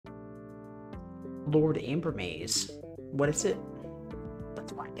Lord Ambermaze. What is it?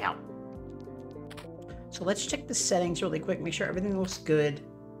 Let's find out. So let's check the settings really quick, make sure everything looks good.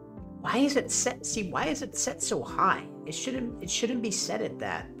 Why is it set? See, why is it set so high? It shouldn't be set at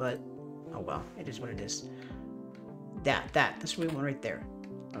that, but oh well, it is what it is. That's what we want right there.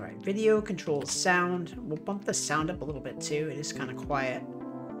 All right, video controls sound. We'll bump the sound up a little bit too. It is kind of quiet.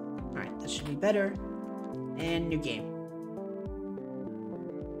 All right, that should be better. And new game.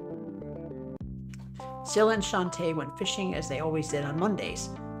 Zilla and Shantae went fishing as they always did on Mondays.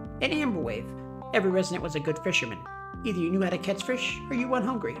 In Amberwave, every resident was a good fisherman. Either you knew how to catch fish, or you went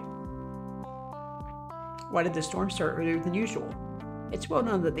hungry. Why did the storm start earlier than usual? It's well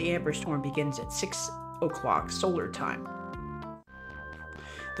known that the Amber Storm begins at 6 o'clock solar time.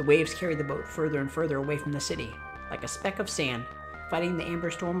 The waves carried the boat further and further away from the city. Like a speck of sand, fighting the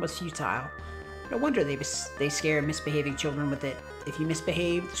Amber Storm was futile. No wonder they scare misbehaving children with it. If you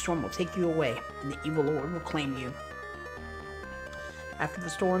misbehave, the storm will take you away, and the evil lord will claim you. After the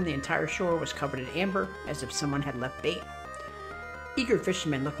storm, the entire shore was covered in amber, as if someone had left bait. Eager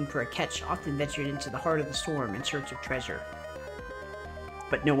fishermen looking for a catch often ventured into the heart of the storm in search of treasure.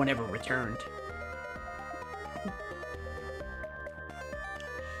 But no one ever returned.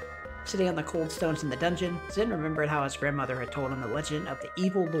 Sitting on the cold stones in the dungeon, Zen remembered how his grandmother had told him the legend of the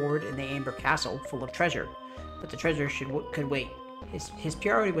evil lord in the Amber Castle full of treasure, but the treasure could wait. His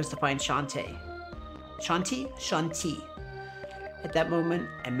priority was to find Shantae. Shanti. At that moment,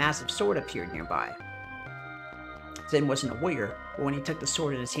 a massive sword appeared nearby. Zen wasn't a warrior, but when he took the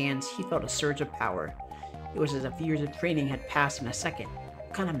sword in his hands, he felt a surge of power. It was as if years of training had passed in a second.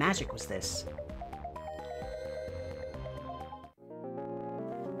 What kind of magic was this?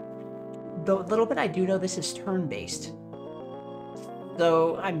 The little bit I do know, this is turn-based.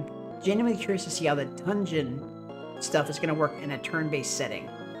 Though I'm genuinely curious to see how the dungeon stuff is going to work in a turn-based setting.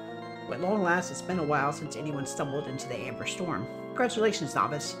 But at long last, it's been a while since anyone stumbled into the Amber Storm. Congratulations,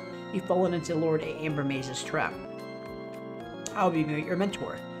 novice. You've fallen into Lord Ambermaze's trap. I'll be your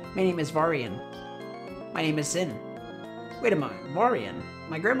mentor. My name is Varian. My name is Zen. Wait a moment, Varian?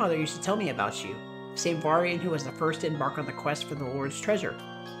 My grandmother used to tell me about you. Same Varian who was the first to embark on the quest for the Lord's treasure.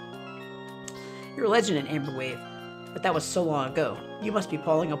 You're a legend in Amberwave, but that was so long ago. You must be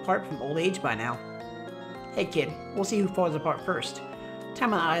falling apart from old age by now. Hey kid, we'll see who falls apart first.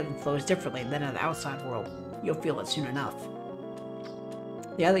 Time on the island flows differently than in the outside world. You'll feel it soon enough.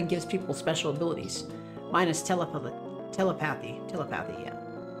 The island gives people special abilities. Mine is telepathy, yeah.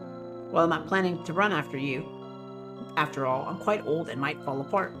 Well, I'm not planning to run after you. After all, I'm quite old and might fall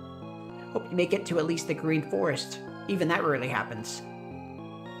apart. Hope you make it to at least the Green Forest. Even that rarely happens.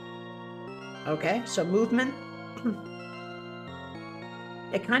 Okay, so movement.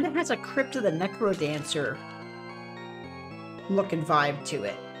 It kind of has a Crypt of the Necrodancer look and vibe to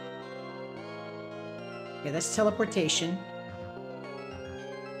it. Okay, that's teleportation.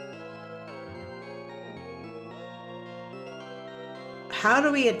 How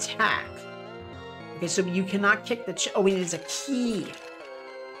do we attack? Okay, so you cannot kick the oh, we need a key.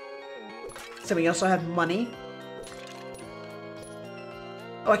 So we also have money.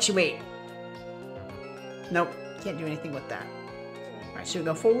 Oh, actually, wait. Nope, can't do anything with that. Alright, so we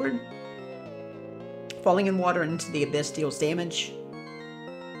go forward. Falling in water into the abyss deals damage.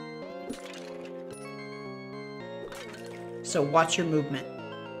 So watch your movement.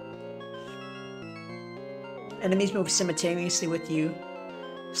 Enemies move simultaneously with you.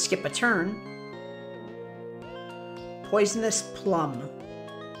 Skip a turn. Poisonous plum.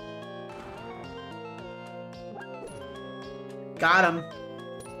 Got him.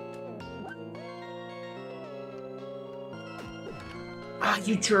 Ah,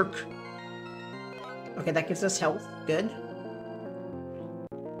 you jerk. Okay, that gives us health. Good.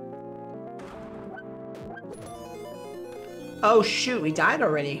 Oh, shoot. We died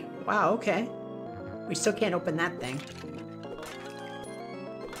already. Wow, okay. We still can't open that thing.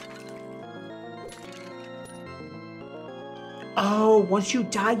 Oh, once you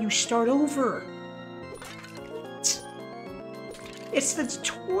die, you start over. It's the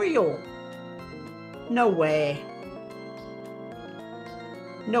tutorial. No way.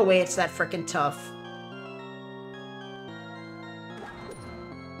 No way it's that frickin' tough.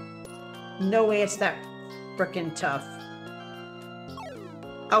 No way it's that frickin' tough.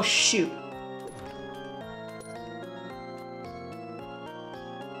 Oh, shoot.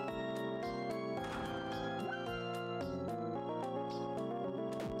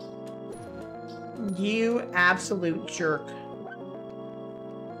 You absolute jerk.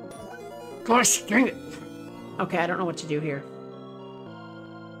 Gosh, dang it. Okay, I don't know what to do here.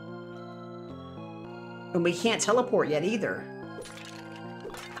 And we can't teleport yet either.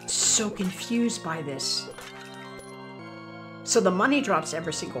 So so confused by this. So the money drops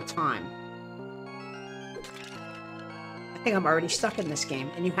every single time. I think I'm already stuck in this game,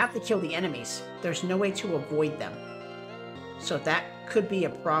 and you have to kill the enemies. There's no way to avoid them. So that could be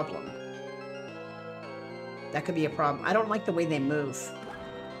a problem. That could be a problem. I don't like the way they move.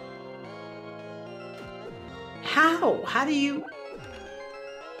 How? How do you...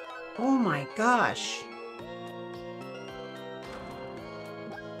 Oh my gosh.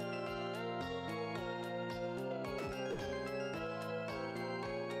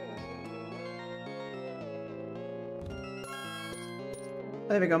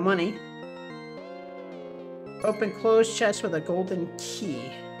 There we go, money. Open closed chest with a golden key.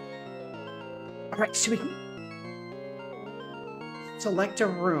 Alright, so we can select a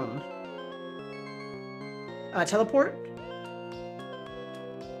room. Teleport?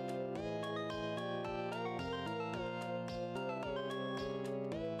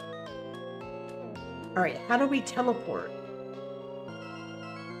 Alright, how do we teleport?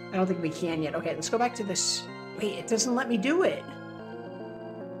 I don't think we can yet. Okay, let's go back to this. Wait, it doesn't let me do it.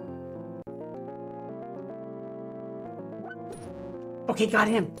 Okay, got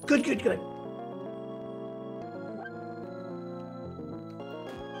him. Good, good, good.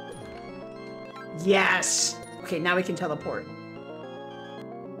 Yes! Okay, now we can teleport.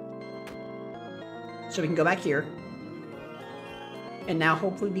 So we can go back here. And now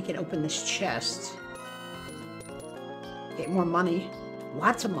hopefully we can open this chest. Get more money.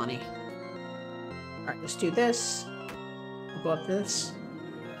 Lots of money. Alright, let's do this. We'll go up this.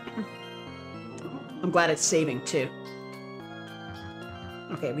 I'm glad it's saving too.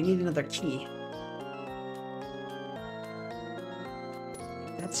 Okay, we need another key.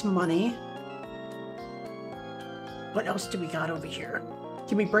 That's money. What else do we got over here?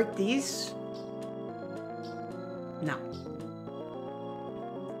 Can we break these? No.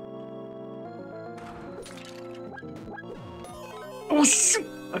 Oh shoot!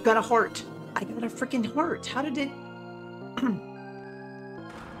 I got a heart. I got a freaking heart. How did it...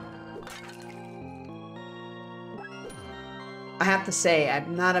 I have to say,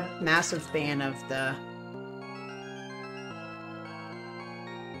 I'm not a massive fan of the...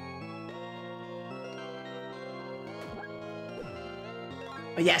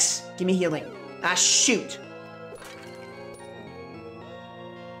 Oh, yes! Give me healing. Ah, shoot!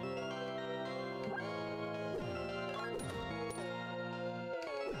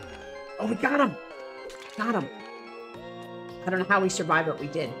 Oh, we got him! Got him. I don't know how we survived, but we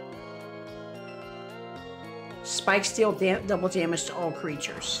did. Spikes deal double damage to all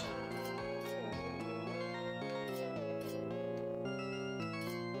creatures.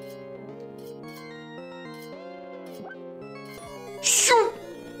 Shoot!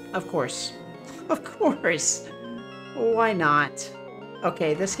 Of course. Of course. Why not?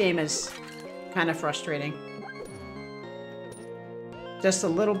 Okay, this game is kind of frustrating. Just a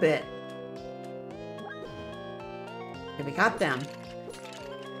little bit. Okay, we got them.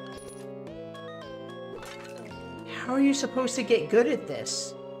 How are you supposed to get good at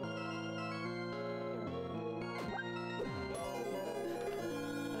this?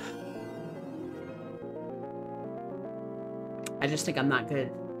 I just think I'm not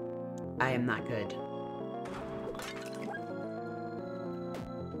good. I am not good.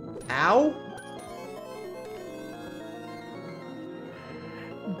 Ow!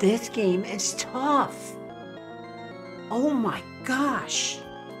 This game is tough. Oh my gosh.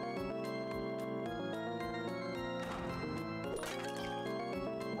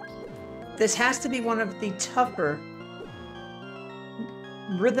 This has to be one of the tougher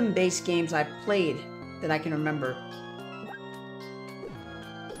rhythm-based games I've played that I can remember.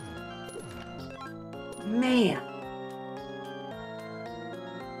 Man.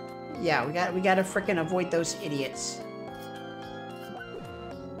 Yeah, we gotta frickin' avoid those idiots.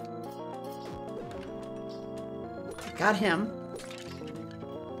 Got him.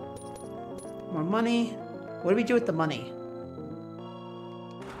 More money. What do we do with the money?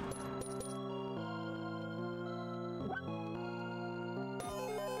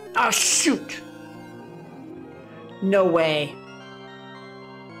 Oh, shoot! No way.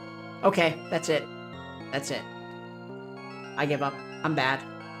 Okay, that's it. That's it. I give up. I'm bad.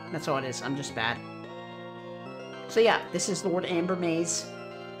 That's all it is. I'm just bad. So yeah, this is Lord Ambermaze.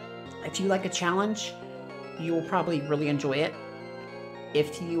 If you like a challenge, you will probably really enjoy it.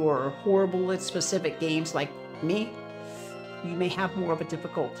 If you are horrible at specific games like me, you may have more of a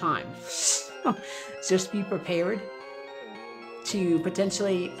difficult time. So just be prepared to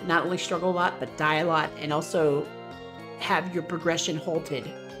potentially not only struggle a lot, but die a lot, and also have your progression halted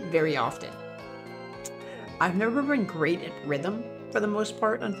very often. I've never been great at rhythm, for the most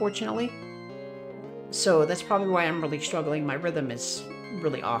part, unfortunately. So that's probably why I'm really struggling. My rhythm is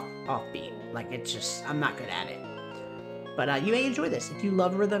really offbeat. Like, it's just, I'm not good at it. But you may enjoy this. If you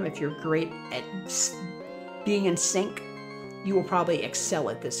love rhythm, if you're great at being in sync, you will probably excel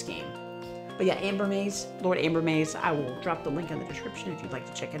at this game. But yeah, Ambermaze, Lord Ambermaze, I will drop the link in the description if you'd like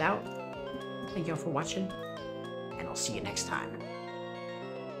to check it out. Thank you all for watching, and I'll see you next time.